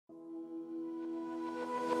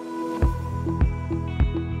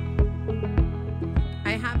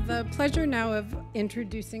pleasure now of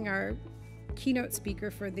introducing our keynote speaker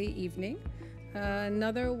for the evening,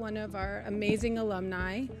 another one of our amazing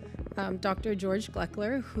alumni, Dr. George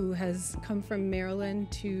Gloeckler, who has come from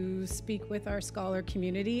Maryland to speak with our scholar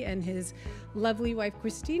community, and his lovely wife,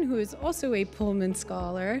 Christine, who is also a Pullman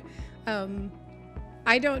Scholar.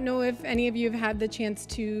 I don't know if any of you have had the chance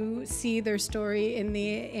to see their story in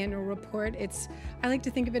the annual report. I like to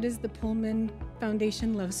think of it as the Pullman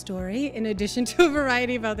Foundation love story, in addition to a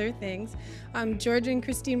variety of other things. George and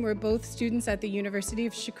Christine were both students at the University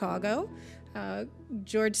of Chicago.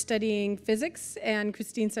 George studying physics and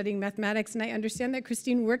Christine studying mathematics, and I understand that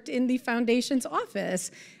Christine worked in the foundation's office,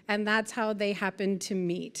 and that's how they happened to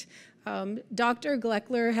meet. Dr.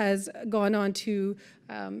 Gloeckler has gone on to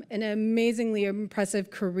an amazingly impressive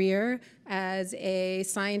career as a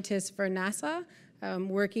scientist for NASA,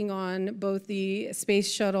 working on both the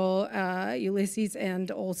space shuttle Ulysses and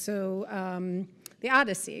also the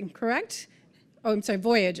Odyssey, correct? Oh, I'm sorry,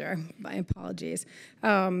 Voyager, my apologies.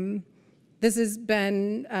 This has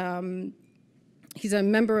been, he's a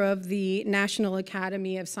member of the National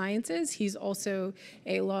Academy of Sciences. He's also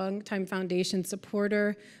a longtime foundation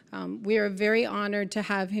supporter. We are very honored to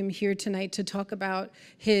have him here tonight to talk about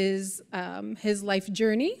his life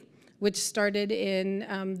journey, which started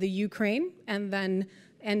in the Ukraine and then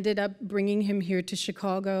ended up bringing him here to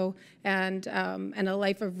Chicago, and a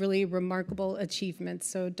life of really remarkable achievements.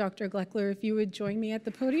 So Dr. Gloeckler, if you would join me at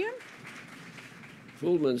the podium.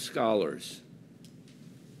 Pullman Scholars,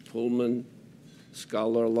 Pullman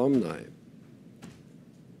Scholar alumni,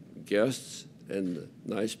 guests, and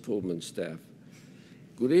nice Pullman staff.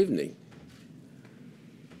 Good evening.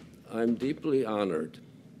 I'm deeply honored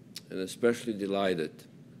and especially delighted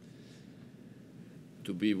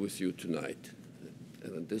to be with you tonight.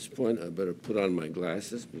 And at this point, I better put on my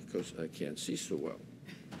glasses because I can't see so well.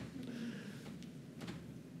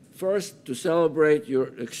 First, to celebrate your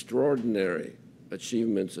extraordinary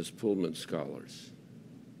achievements as Pullman Scholars,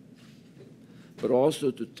 but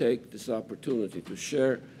also to take this opportunity to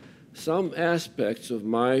share some aspects of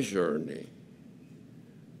my journey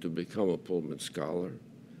to become a Pullman Scholar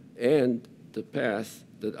and the path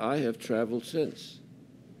that I have traveled since.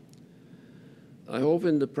 I hope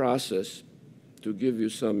in the process to give you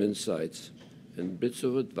some insights and bits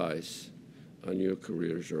of advice on your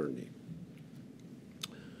career journey.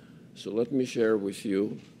 So let me share with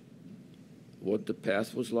you what the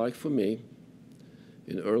path was like for me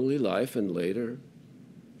in early life and later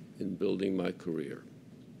in building my career.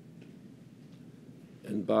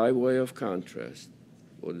 And by way of contrast,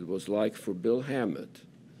 what it was like for Bill Hammett,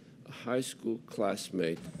 a high school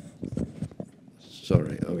classmate,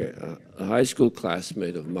 a high school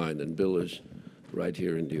classmate of mine, and Bill is right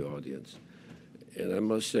here in the audience. And I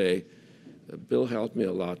must say, Bill helped me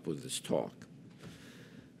a lot with this talk,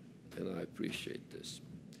 and I appreciate this.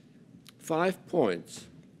 5 points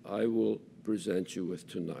I will present you with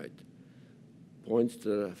tonight, points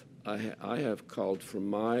that I have culled from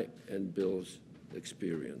my and Bill's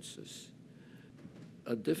experiences.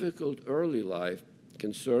 A difficult early life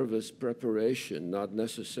can serve as preparation, not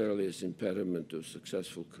necessarily as impediment to a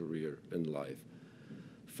successful career in life.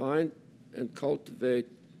 Find and cultivate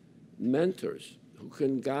mentors who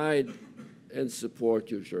can guide and support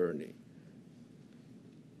your journey.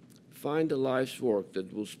 Find a life's work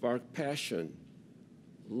that will spark passion.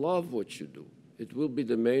 Love what you do. It will be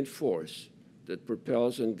the main force that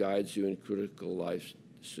propels and guides you in critical life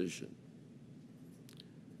decisions.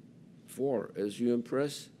 4, as you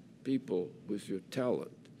impress people with your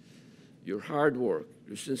talent, your hard work,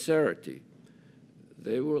 your sincerity,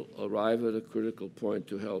 they will arrive at a critical point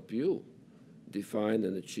to help you define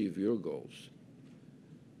and achieve your goals.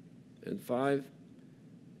 And 5,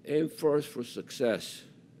 aim first for success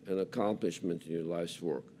and accomplishment in your life's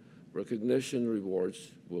work. Recognition and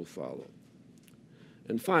rewards will follow.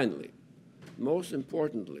 And finally, most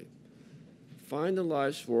importantly, find a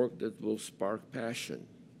life's work that will spark passion.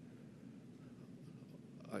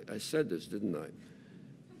 I said this, didn't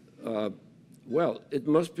I? Well, it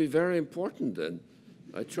must be very important then.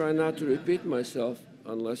 I try not to repeat myself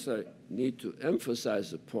unless I need to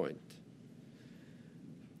emphasize a point.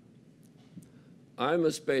 I'm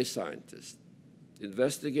a space scientist,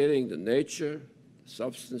 investigating the nature,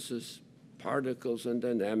 substances, particles, and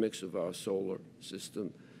dynamics of our solar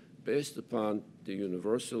system based upon the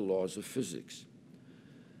universal laws of physics.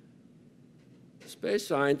 Space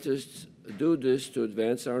scientists do this to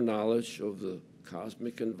advance our knowledge of the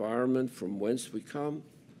cosmic environment from whence we come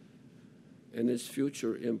and its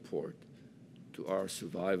future import to our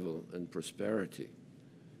survival and prosperity.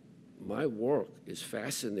 My work is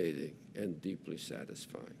fascinating and deeply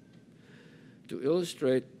satisfying. To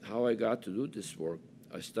illustrate how I got to do this work,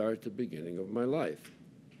 I start at the beginning of my life.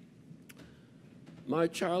 My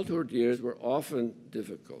childhood years were often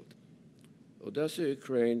difficult. Odessa,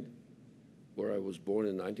 Ukraine, where I was born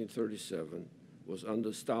in 1937, was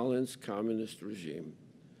under Stalin's communist regime.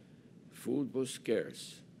 Food was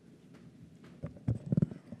scarce.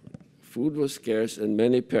 Food was scarce, and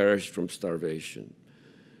many perished from starvation.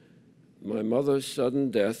 My mother's sudden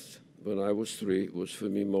death when I was 3 was for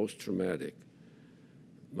me most traumatic.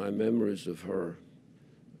 My memories of her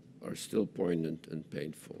are still poignant and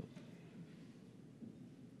painful.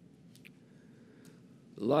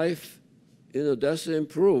 Life in Odessa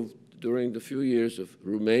improved during the few years of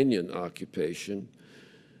Romanian occupation.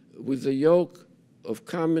 With the yoke of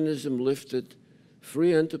communism lifted,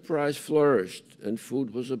 free enterprise flourished and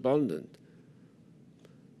food was abundant.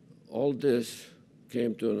 All this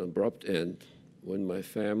came to an abrupt end when my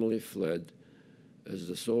family fled as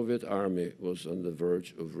the Soviet army was on the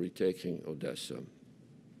verge of retaking Odessa.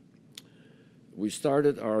 We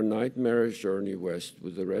started our nightmarish journey west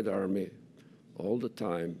with the Red Army all the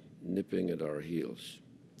time nipping at our heels.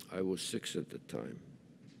 I was 6 at the time.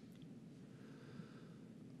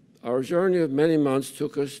 Our journey of many months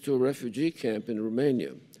took us to a refugee camp in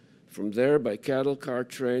Romania. From there, by cattle car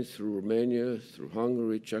train through Romania, through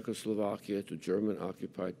Hungary, Czechoslovakia, to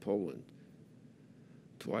German-occupied Poland.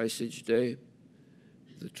 Twice each day,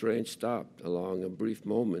 the train stopped, allowing a brief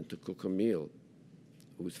moment to cook a meal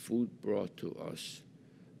with food brought to us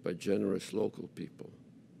by generous local people.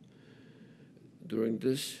 During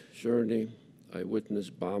this journey, I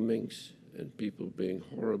witnessed bombings and people being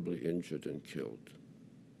horribly injured and killed.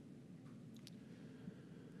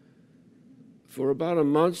 For about a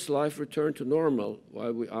month, life returned to normal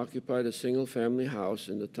while we occupied a single-family house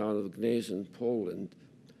in the town of Gnieźno, Poland.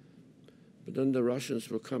 But then the Russians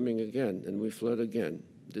were coming again, and we fled again,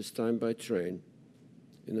 this time by train,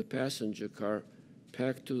 in a passenger car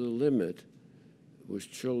packed to the limit with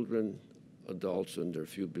children, adults, and their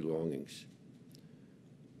few belongings.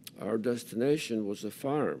 Our destination was a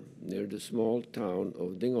farm near the small town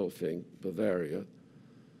of Dingolfing, Bavaria,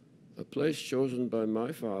 a place chosen by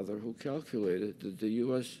my father, who calculated that the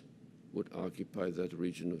U.S. would occupy that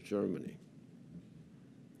region of Germany.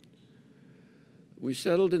 We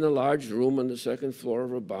settled in a large room on the second floor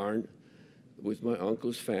of a barn with my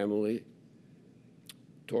uncle's family.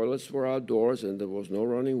 Toilets were outdoors and there was no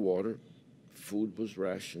running water. Food was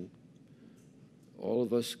rationed. All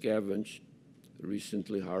of us scavenged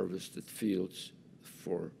recently harvested fields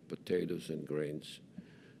for potatoes and grains,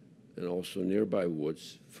 and also nearby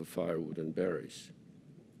woods for firewood and berries.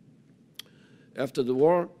 After the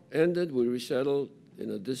war ended, we resettled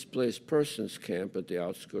in a displaced persons camp at the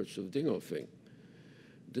outskirts of Dingolfing.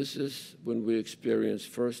 This is when we experienced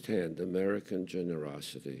firsthand American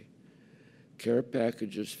generosity. Care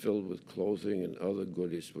packages filled with clothing and other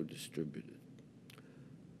goodies were distributed.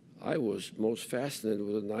 I was most fascinated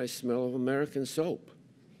with the nice smell of American soap.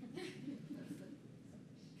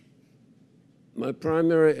 My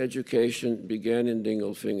primary education began in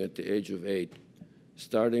Dingolfing at the age of 8,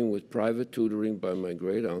 starting with private tutoring by my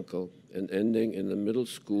great uncle and ending in the middle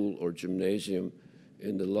school or gymnasium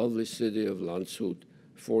in the lovely city of Landshut,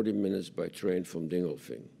 40 minutes by train from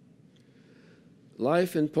Dingolfing.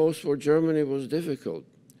 Life in post-war Germany was difficult.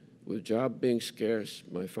 With job being scarce,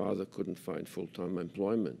 my father couldn't find full-time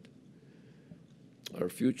employment. Our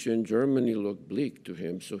future in Germany looked bleak to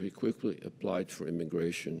him, so he quickly applied for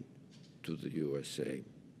immigration to the USA.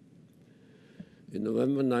 In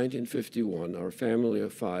November 1951, our family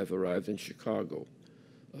of 5 arrived in Chicago.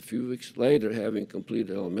 A few weeks later, having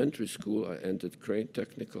completed elementary school, I entered Crane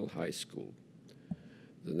Technical High School.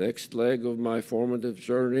 The next leg of my formative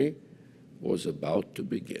journey was about to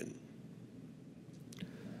begin.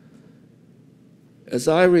 As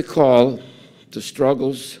I recall the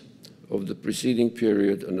struggles of the preceding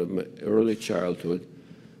period and of my early childhood,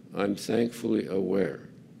 I'm thankfully aware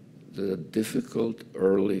that a difficult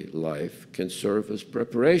early life can serve as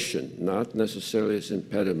preparation, not necessarily as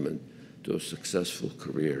impediment to a successful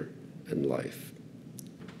career and life.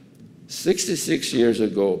 66 years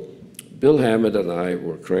ago, Bill Hammett and I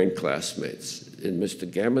were Crane classmates in Mr.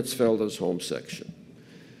 Gametsfelder's home section.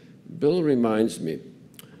 Bill reminds me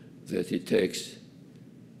that he takes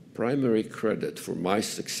primary credit for my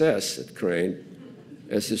success at Crane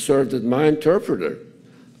as he served as my interpreter.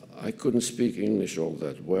 I couldn't speak English all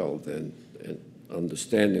that well then, and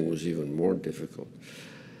understanding was even more difficult.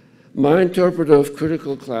 My interpreter of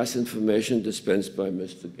critical class information dispensed by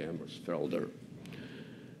Mr. Gametsfelder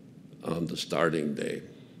on the starting day.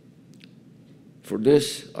 For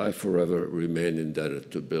this, I forever remain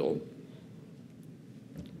indebted to Bill.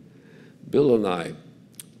 Bill and I,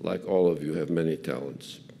 like all of you, have many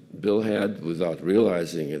talents. Bill had, without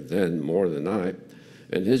realizing it then, more than I,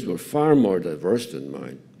 and his were far more diverse than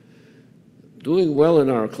mine. Doing well in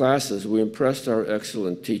our classes, we impressed our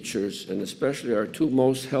excellent teachers, and especially our two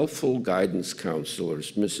most helpful guidance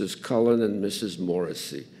counselors, Mrs. Cullen and Mrs.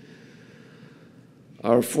 Morrissey.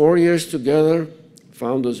 Our 4 years together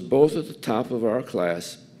found us both at the top of our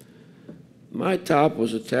class. My top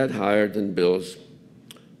was a tad higher than Bill's,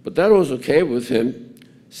 but that was okay with him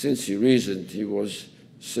since he reasoned he was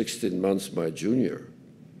 16 months my junior.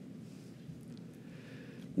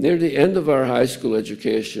 Near the end of our high school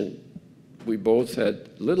education, we both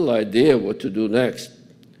had little idea what to do next,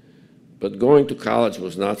 but going to college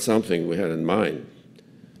was not something we had in mind.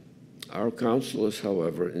 Our counselors,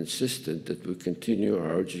 however, insisted that we continue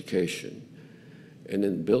our education, and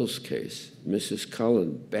in Bill's case, Mrs.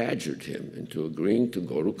 Cullen badgered him into agreeing to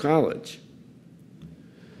go to college.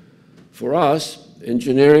 For us,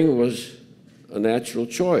 engineering was a natural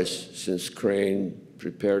choice since Crane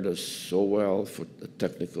prepared us so well for a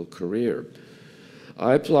technical career.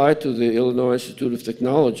 I applied to the Illinois Institute of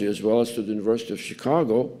Technology as well as to the University of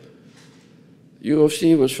Chicago. U of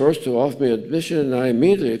C was first to offer me admission, and I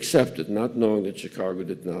immediately accepted, not knowing that Chicago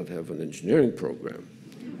did not have an engineering program.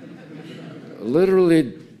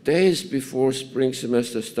 Literally days before spring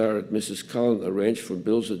semester started, Mrs. Cullen arranged for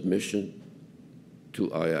Bill's admission to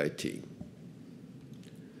IIT.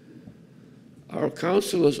 Our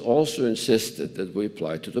counselors also insisted that we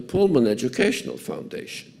apply to the Pullman Educational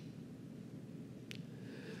Foundation.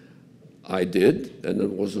 I did, and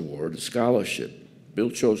it was awarded a scholarship. Bill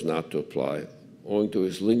chose not to apply, owing to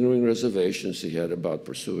his lingering reservations he had about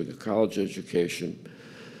pursuing a college education.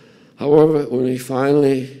 However, when he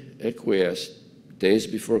finally acquiesced, days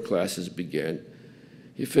before classes began,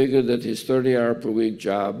 he figured that his 30-hour-per-week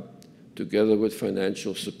job, together with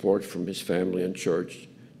financial support from his family and church,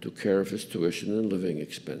 took care of his tuition and living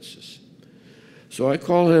expenses. So I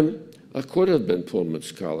call him a could-have-been Pullman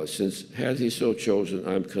Scholar, since had he so chosen,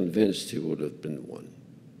 I'm convinced he would have been one.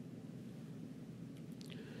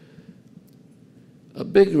 A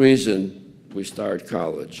big reason we started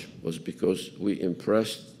college was because we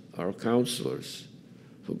impressed our counselors,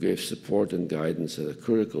 who gave support and guidance at a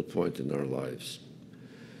critical point in our lives.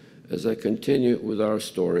 As I continue with our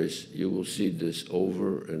stories, you will see this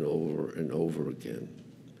over and over and over again.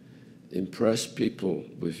 Impress people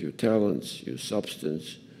with your talents, your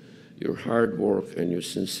substance, your hard work, and your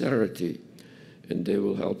sincerity, and they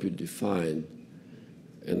will help you define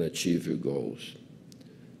and achieve your goals.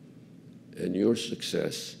 And your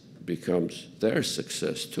success becomes their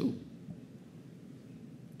success too.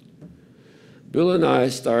 Bill and I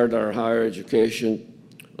started our higher education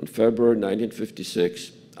on February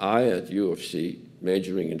 1956, I at U of C,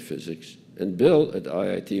 majoring in physics, and Bill at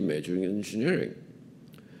IIT, majoring in engineering.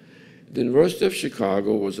 The University of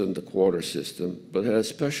Chicago was in the quarter system, but had a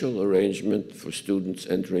special arrangement for students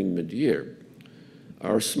entering mid-year.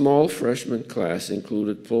 Our small freshman class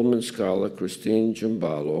included Pullman scholar Christine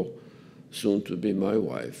Giambalo, soon to be my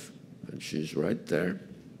wife, and she's right there.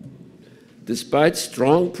 Despite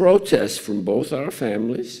strong protests from both our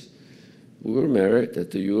families, we were married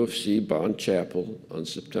at the U of C Bond Chapel on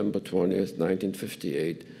September 20th,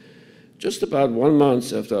 1958, just about 1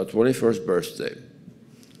 month after our 21st birthday.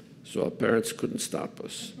 So our parents couldn't stop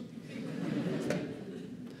us.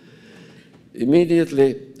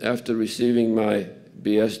 Immediately after receiving my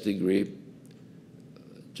BS degree,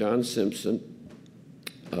 John Simpson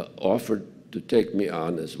offered to take me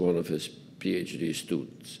on as one of his PhD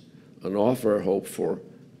students, an offer I hoped for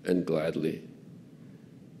and gladly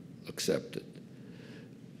accepted.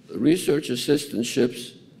 The research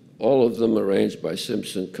assistantships, all of them arranged by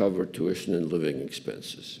Simpson, covered tuition and living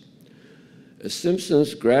expenses. As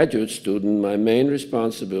Simpson's graduate student, my main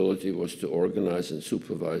responsibility was to organize and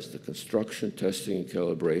supervise the construction, testing, and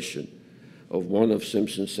calibration of one of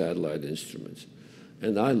Simpson's satellite instruments.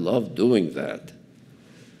 And I loved doing that.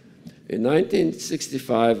 In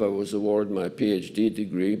 1965, I was awarded my PhD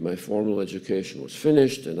degree. My formal education was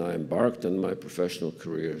finished, and I embarked on my professional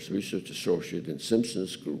career as research associate in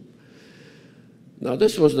Simpson's group. Now,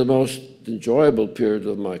 this was the most enjoyable period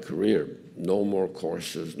of my career. No more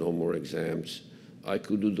courses, no more exams. I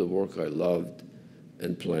could do the work I loved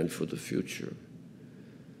and plan for the future.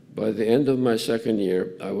 By the end of my second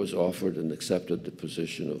year, I was offered and accepted the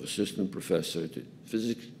position of assistant professor at the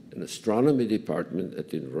physics and astronomy department at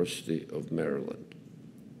the University of Maryland.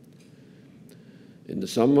 In the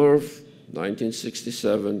summer of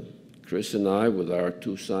 1967, Chris and I, with our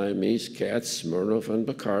two Siamese cats, Smirnoff and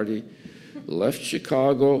Bacardi, left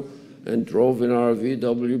Chicago and drove in our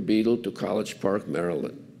VW Beetle to College Park,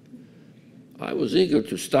 Maryland. I was eager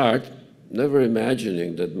to start, never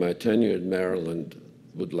imagining that my tenure at Maryland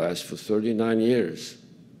would last for 39 years.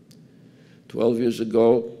 12 years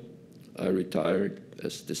ago, I retired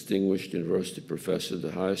as distinguished university professor,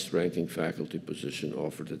 the highest ranking faculty position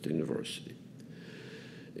offered at the university.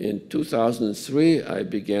 In 2003, I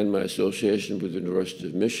began my association with the University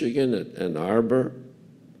of Michigan at Ann Arbor,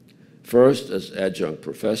 first as adjunct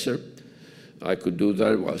professor. I could do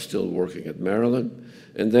that while still working at Maryland,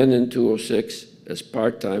 and then in 2006 as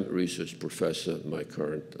part-time research professor, my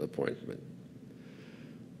current appointment.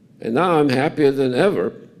 And now I'm happier than ever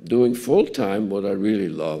doing full-time what I really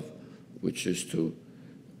love, which is to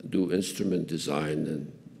do instrument design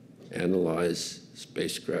and analyze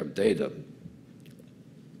spacecraft data.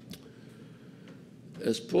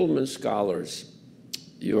 As Pullman scholars,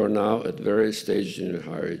 you are now at various stages in your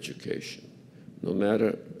higher education. No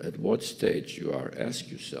matter at what stage you are, ask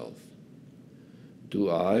yourself, do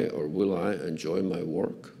I or will I enjoy my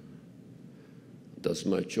work? Does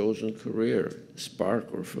my chosen career spark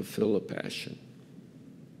or fulfill a passion?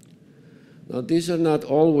 Now, these are not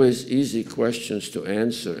always easy questions to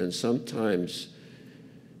answer, and sometimes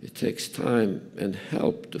it takes time and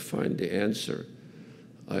help to find the answer.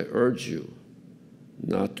 I urge you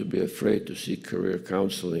not to be afraid to seek career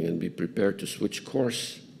counseling and be prepared to switch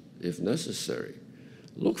course if necessary.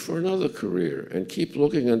 Look for another career and keep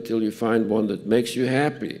looking until you find one that makes you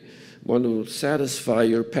happy, one that will satisfy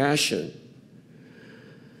your passion.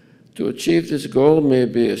 To achieve this goal may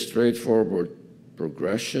be a straightforward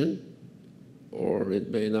progression, or it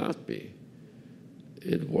may not be.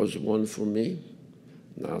 It was one for me,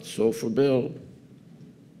 not so for Bill.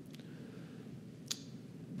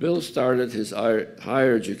 Bill started his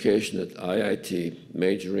higher education at IIT,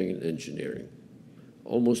 majoring in engineering.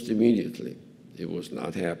 Almost immediately, he was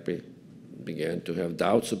not happy, began to have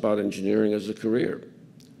doubts about engineering as a career.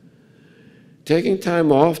 Taking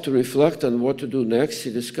time off to reflect on what to do next,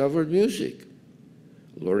 he discovered music,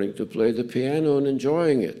 learning to play the piano and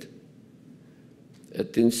enjoying it.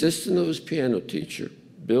 At the insistence of his piano teacher,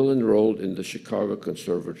 Bill enrolled in the Chicago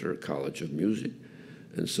Conservatory College of Music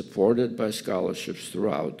and, supported by scholarships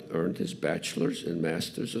throughout, earned his bachelor's and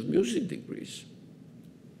master's of music degrees.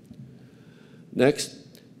 Next,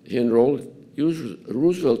 he enrolled at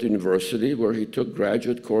Roosevelt University, where he took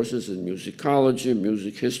graduate courses in musicology,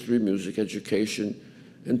 music history, music education,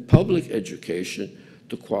 and public education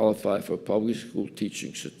to qualify for a public school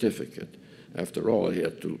teaching certificate. After all, he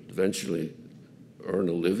had to eventually earn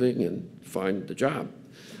a living and find the job.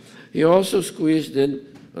 He also squeezed in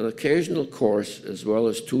an occasional course as well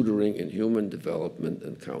as tutoring in human development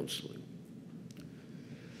and counseling.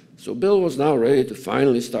 So Bill was now ready to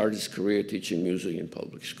finally start his career teaching music in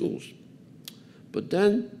public schools. But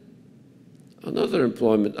then another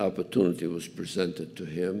employment opportunity was presented to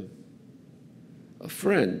him. A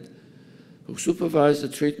friend who supervised the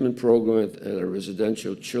treatment program at a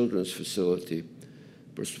residential children's facility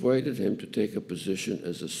persuaded him to take a position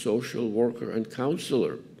as a social worker and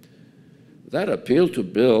counselor. That appealed to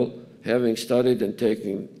Bill, having studied and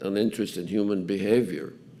taken an interest in human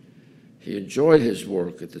behavior. He enjoyed his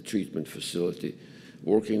work at the treatment facility,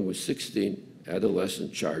 working with 16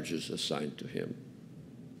 adolescent charges assigned to him.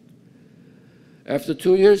 After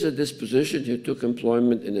 2 years at this position, he took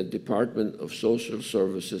employment in the Department of Social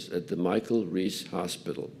Services at the Michael Reese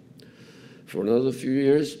Hospital. For another few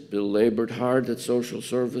years, Bill labored hard at social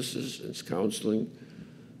services and counseling,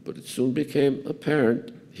 but it soon became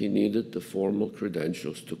apparent he needed the formal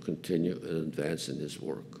credentials to continue and advance in his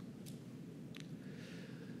work.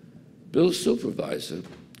 Bill's supervisor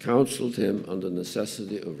counseled him on the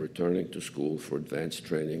necessity of returning to school for advanced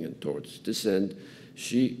training, and towards this end,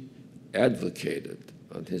 she advocated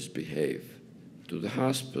on his behalf to the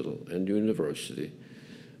hospital and university,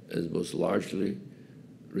 and was largely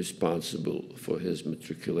responsible for his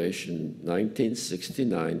matriculation in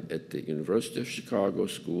 1969 at the University of Chicago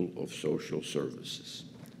School of Social Services.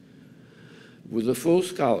 With a full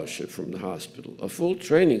scholarship from the hospital, a full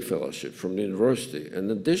training fellowship from the university, and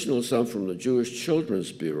an additional sum from the Jewish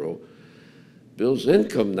Children's Bureau, Bill's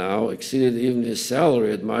income now exceeded even his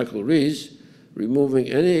salary at Michael Reese, removing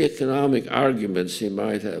any economic arguments he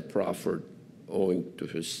might have proffered owing to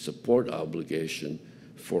his support obligation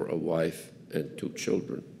for a wife and 2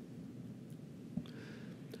 children.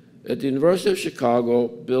 At the University of Chicago,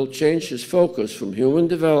 Bill changed his focus from human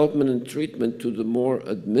development and treatment to the more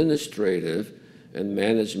administrative and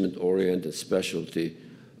management-oriented specialty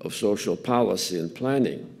of social policy and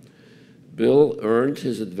planning. Bill earned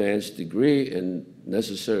his advanced degree and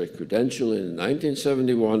necessary credential in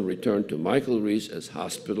 1971, returned to Michael Reese as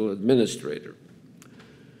hospital administrator.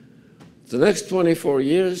 The next 24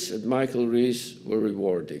 years at Michael Reese were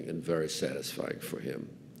rewarding and very satisfying for him.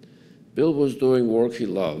 Bill was doing work he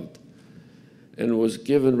loved and was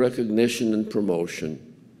given recognition and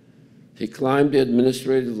promotion. He climbed the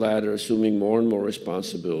administrative ladder, assuming more and more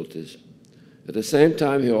responsibilities. At the same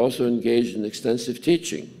time, he also engaged in extensive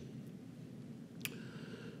teaching.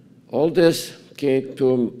 All this came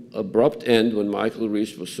to an abrupt end when Michael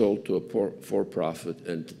Reese was sold to a for-profit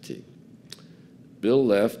entity. Bill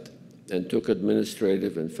left and took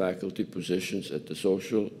administrative and faculty positions at the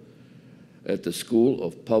School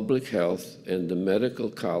of Public Health and the Medical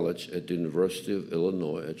College at the University of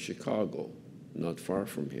Illinois at Chicago, not far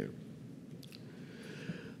from here.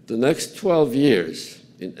 The next 12 years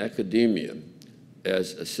in academia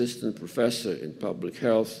as assistant professor in public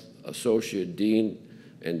health, associate dean,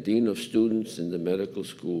 and dean of students in the medical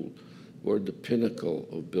school were the pinnacle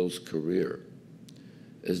of Bill's career.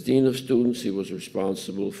 As dean of students, he was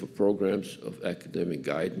responsible for programs of academic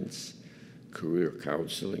guidance, career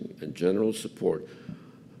counseling, and general support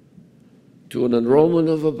to an enrollment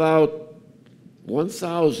of about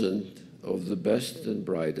 1,000 of the best and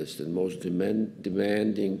brightest and most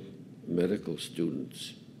demanding medical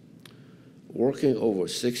students, working over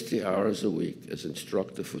 60 hours a week as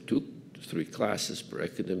instructor for 2 to 3 classes per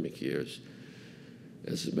academic years.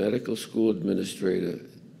 As a medical school administrator,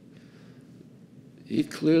 he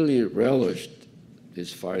clearly relished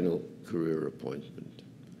his final career appointment.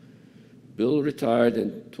 Bill retired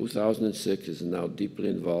in 2006, is now deeply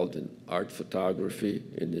involved in art photography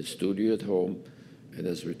in his studio at home, and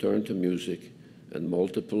has returned to music and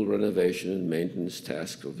multiple renovation and maintenance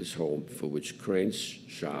tasks of his home, for which Crane's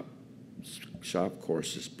shop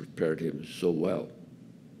courses prepared him so well.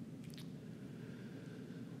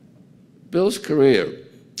 Bill's career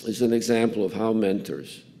is an example of how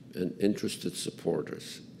mentors and interested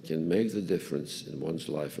supporters can make the difference in one's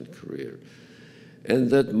life and career, and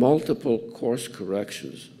that multiple course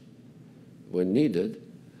corrections, when needed,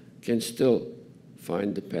 can still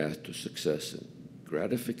find the path to success and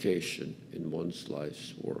gratification in one's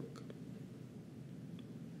life's work.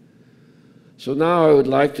 So now I would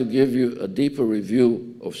like to give you a deeper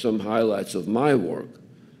review of some highlights of my work,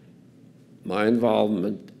 my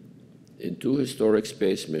involvement in 2 historic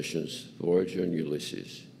space missions, Voyager and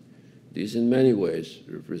Ulysses. These in many ways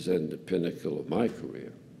represent the pinnacle of my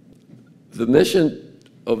career. The mission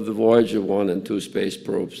of the Voyager 1 and 2 space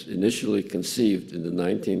probes, initially conceived in the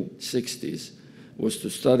 1960s, was to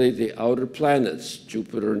study the outer planets,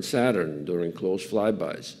 Jupiter and Saturn, during close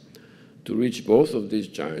flybys. To reach both of these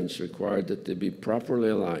giants required that they be properly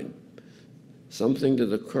aligned, something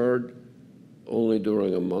that occurred only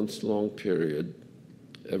during a months-long period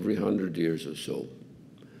every 100 years or so.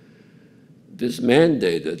 This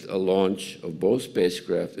mandated a launch of both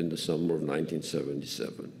spacecraft in the summer of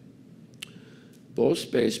 1977. Both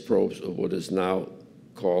space probes of what is now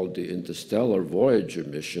called the Interstellar Voyager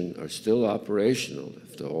mission are still operational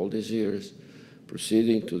after all these years,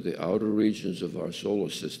 proceeding to the outer regions of our solar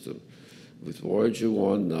system, with Voyager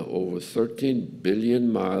 1 now over 13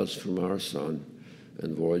 billion miles from our sun,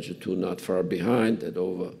 and Voyager 2 not far behind at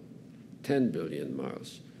over 10 billion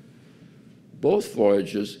miles. Both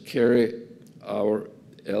Voyagers carry our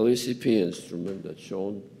LECP instrument that's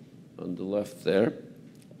shown on the left there,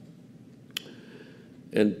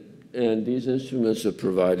 and these instruments are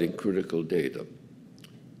providing critical data.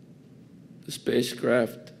 The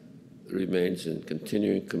spacecraft remains in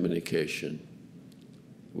continuing communication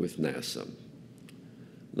with NASA.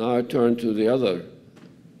 Now I turn to the other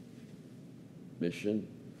mission,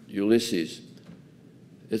 Ulysses.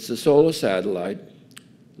 It's a solar satellite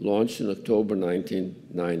launched in October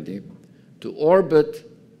 1990 to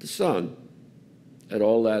orbit the sun at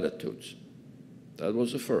all latitudes. That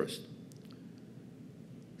was the first.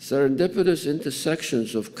 Serendipitous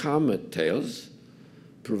intersections of comet tails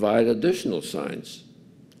provide additional signs.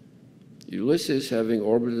 Ulysses, having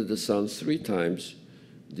orbited the sun 3 times,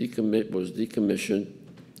 was decommissioned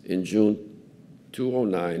in June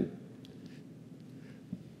 2009,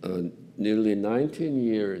 nearly 19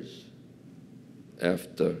 years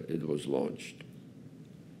after it was launched.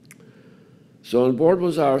 So on board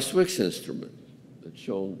was our SWIX instrument that's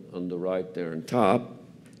shown on the right there on top.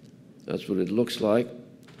 That's what it looks like.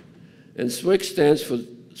 And SWIX stands for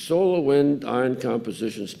Solar Wind Ion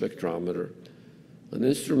Composition Spectrometer, an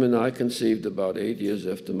instrument I conceived about 8 years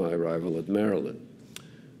after my arrival at Maryland.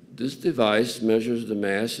 This device measures the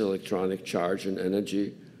mass, electronic charge, and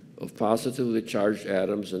energy of positively charged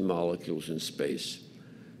atoms and molecules in space.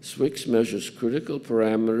 SWIX measures critical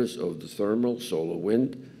parameters of the thermal solar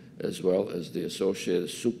wind, as well as the associated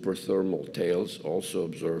superthermal tails, also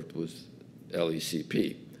observed with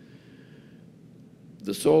LECP.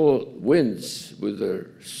 The solar winds with their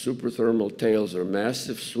superthermal tails are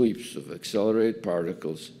massive sweeps of accelerated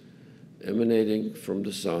particles emanating from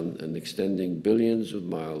the sun and extending billions of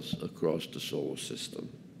miles across the solar system.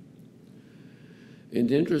 In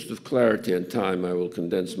the interest of clarity and time, I will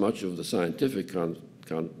condense much of the scientific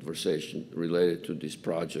conversation related to this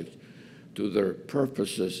project to their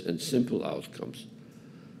purposes and simple outcomes,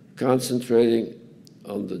 concentrating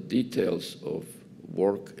on the details of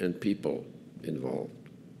work and people involved.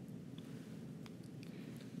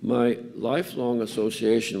 My lifelong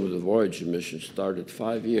association with the Voyager mission started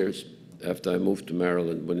 5 years after I moved to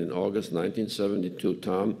Maryland, when in August 1972,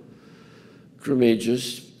 Tom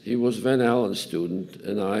Cremegis, he was Van Allen's student,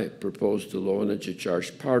 and I proposed the low-energy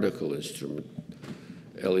charged particle instrument,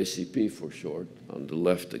 LECP for short, on the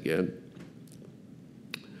left again.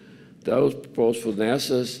 That was proposed for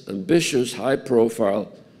NASA's ambitious,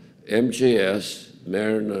 high-profile MJS,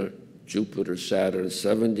 Mariner, Jupiter, Saturn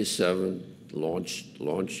 77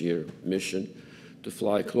 launch year mission to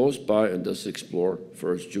fly close by and thus explore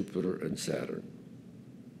first Jupiter and Saturn.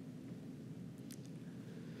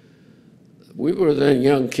 We were then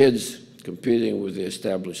young kids competing with the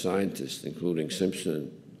established scientists, including Simpson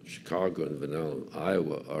in Chicago and Van Allen,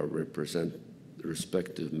 Iowa, our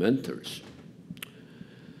respective mentors.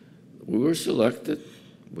 We were selected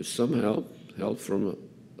with some help from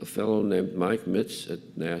a fellow named Mike Mitz at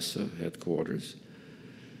NASA headquarters,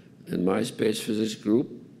 and my space physics group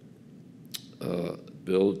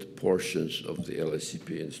built portions of the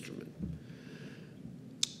LHCb instrument.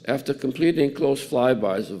 After completing close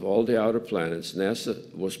flybys of all the outer planets,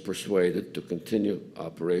 NASA was persuaded to continue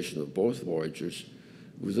operation of both Voyagers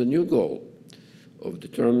with a new goal of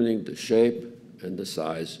determining the shape and the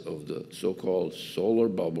size of the so-called solar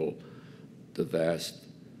bubble, the vast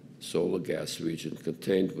solar gas region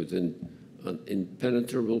contained within an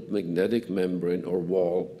impenetrable magnetic membrane or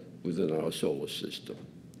wall within our solar system.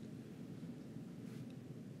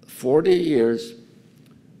 40 years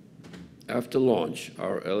after launch,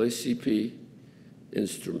 our LHCb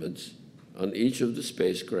instruments on each of the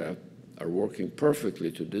spacecraft are working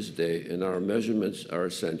perfectly to this day, and our measurements are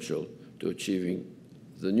essential to achieving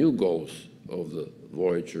the new goals of the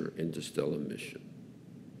Voyager interstellar mission.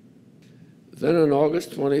 Then on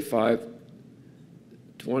August 25,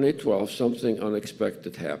 2012, something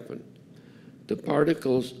unexpected happened. The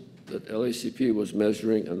particles that LHCb was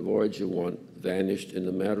measuring on Voyager 1 vanished in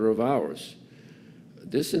a matter of hours.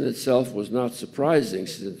 This in itself was not surprising,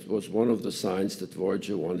 since it was one of the signs that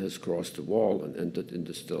Voyager 1 has crossed the wall and entered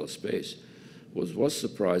interstellar space. What was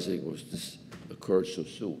surprising was this occurred so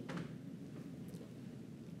soon.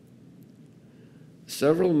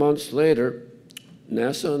 Several months later,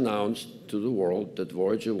 NASA announced to the world that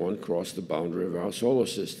Voyager 1 crossed the boundary of our solar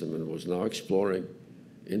system and was now exploring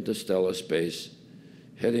interstellar space,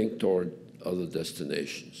 heading toward other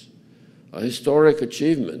destinations. A historic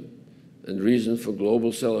achievement and reason for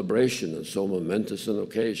global celebration on so momentous an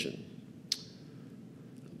occasion.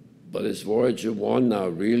 But is Voyager 1 now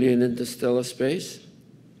really in interstellar space?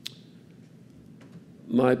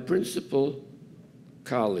 My principal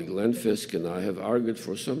colleague, Len Fisk, and I have argued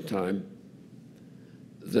for some time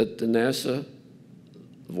that the NASA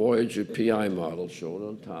Voyager PI model shown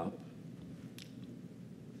on top,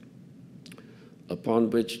 upon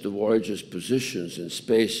which the Voyager's positions in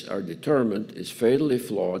space are determined, is fatally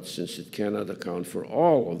flawed, since it cannot account for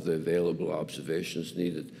all of the available observations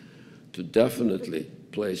needed to definitely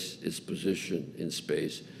place its position in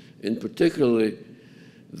space, in particularly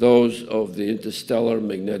those of the interstellar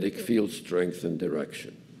magnetic field strength and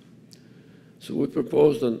direction. So we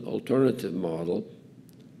proposed an alternative model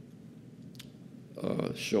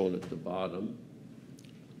shown at the bottom.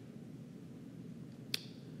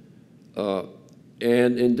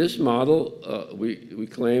 And in this model, we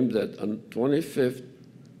claimed that on 25th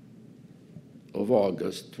of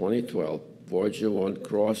August, 2012, Voyager 1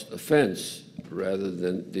 crossed a fence rather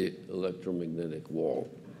than the electromagnetic wall.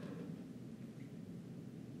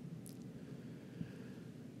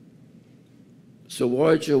 So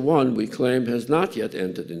Voyager 1, we claim, has not yet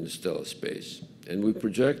entered interstellar space, and we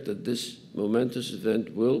project that this momentous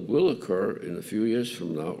event will occur in a few years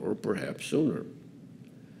from now, or perhaps sooner.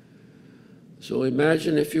 So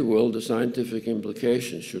imagine, if you will, the scientific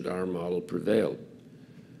implications should our model prevail.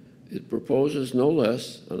 It proposes no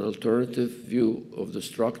less an alternative view of the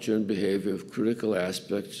structure and behavior of critical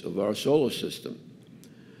aspects of our solar system.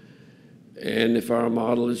 And if our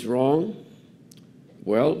model is wrong,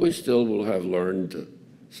 well, we still will have learned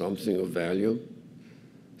something of value.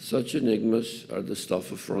 Such enigmas are the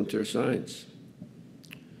stuff of frontier science.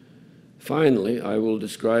 Finally, I will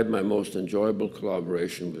describe my most enjoyable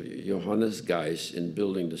collaboration with Johannes Geiss in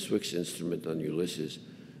building the Swix instrument on Ulysses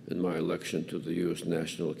in my election to the U.S.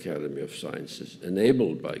 National Academy of Sciences,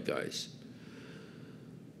 enabled by Geiss.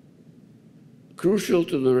 Crucial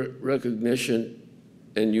to the recognition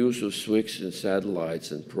and use of Swix in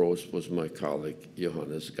satellites and probes was my colleague,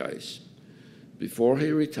 Johannes Geiss. Before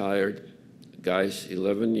he retired, Geiss,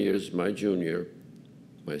 11 years my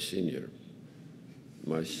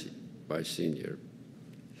senior,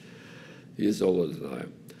 he is older than I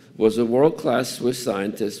am, was a world-class Swiss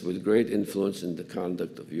scientist with great influence in the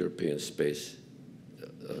conduct of European space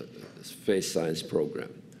science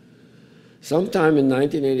program. Sometime in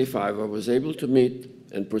 1985, I was able to meet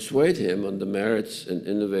and persuade him on the merits and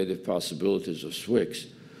innovative possibilities of Swix.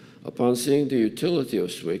 Upon seeing the utility of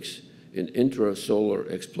Swix in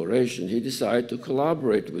intrasolar exploration, he decided to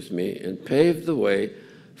collaborate with me and pave the way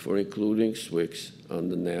for including Swix on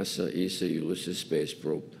the NASA ESA Ulysses space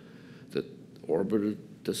probe that orbited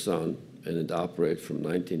the Sun, and it operated from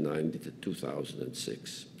 1990 to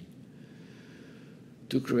 2006.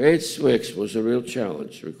 To create Swix was a real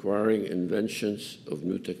challenge, requiring inventions of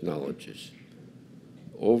new technologies.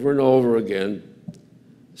 Over and over again,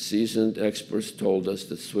 seasoned experts told us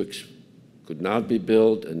that Swix could not be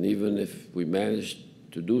built, and even if we managed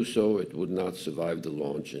to do so, it would not survive the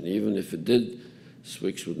launch. And even if it did,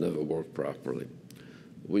 Swix would never work properly.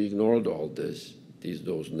 We ignored all those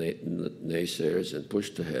naysayers and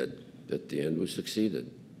pushed ahead. At the end, we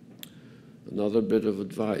succeeded. Another bit of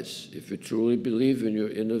advice: if you truly believe in your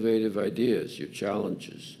innovative ideas, your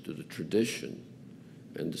challenges to the tradition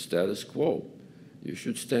and the status quo, you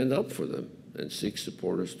should stand up for them and seek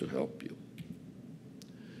supporters to help you.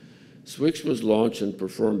 Swix was launched and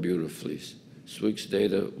performed beautifully. Swix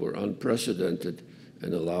data were unprecedented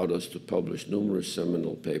and allowed us to publish numerous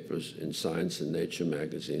seminal papers in Science and Nature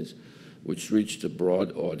magazines, which reached a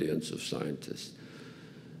broad audience of scientists.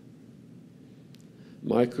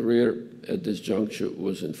 My career at this juncture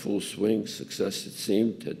was in full swing. Success, it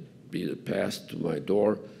seemed, had been a path to my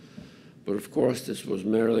door. But of course, this was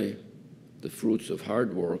merely the fruits of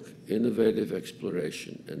hard work, innovative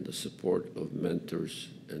exploration, and the support of mentors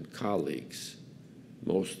and colleagues,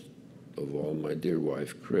 most of all my dear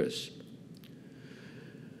wife, Chris.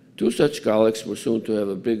 Two such colleagues were soon to have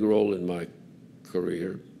a big role in my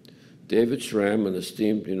career: David Schramm, an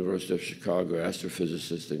esteemed University of Chicago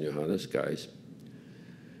astrophysicist, and Johannes Geiss.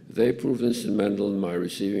 They proved instrumental in my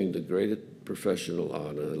receiving the great professional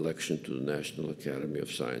honor, election to the National Academy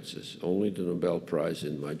of Sciences. Only the Nobel Prize,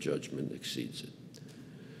 in my judgment, exceeds it.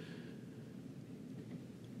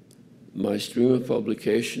 My stream of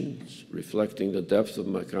publications, reflecting the depth of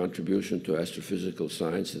my contribution to astrophysical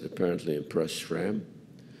science, had apparently impressed Schramm.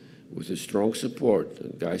 With his strong support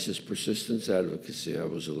and Geiss's persistent advocacy, I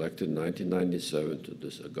was elected in 1997 to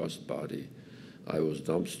this august body. I was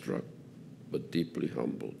dumbstruck, but deeply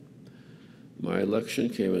humbled. My election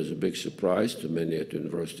came as a big surprise to many at the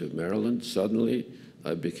University of Maryland. Suddenly,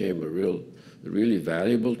 I became really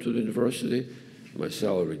valuable to the university. My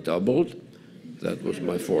salary doubled. That was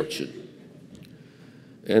my fortune.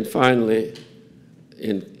 And finally,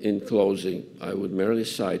 in closing, I would merely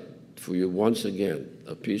cite for you once again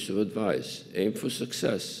a piece of advice: aim for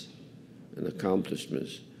success and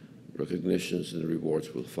accomplishments. Recognitions and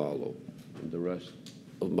rewards will follow. And the rest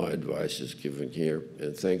of my advice is given here.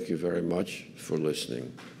 And thank you very much for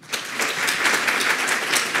listening.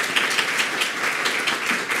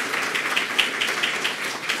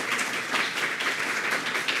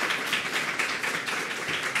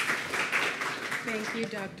 Thank you,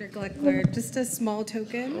 Dr. Gloeckler. Just a small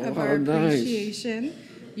token of our appreciation. Nice.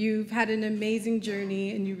 You've had an amazing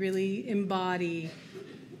journey, and you really embody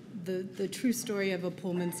the true story of a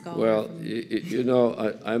Pullman scholar. Well, you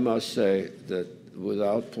know, I must say that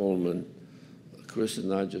without Pullman, Chris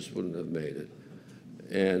and I just wouldn't have made it.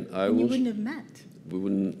 And you wouldn't have met. We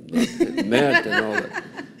wouldn't have met and all that.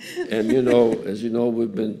 And you know, as you know,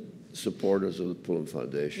 we've been supporters of the Pullman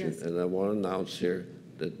Foundation. Yes. And I want to announce here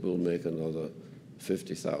that we'll make another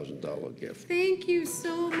 $50,000 gift. Thank you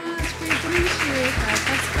so much. We appreciate that.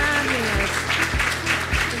 That's fabulous.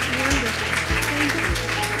 It's wonderful. Thank you.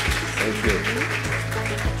 Thank you.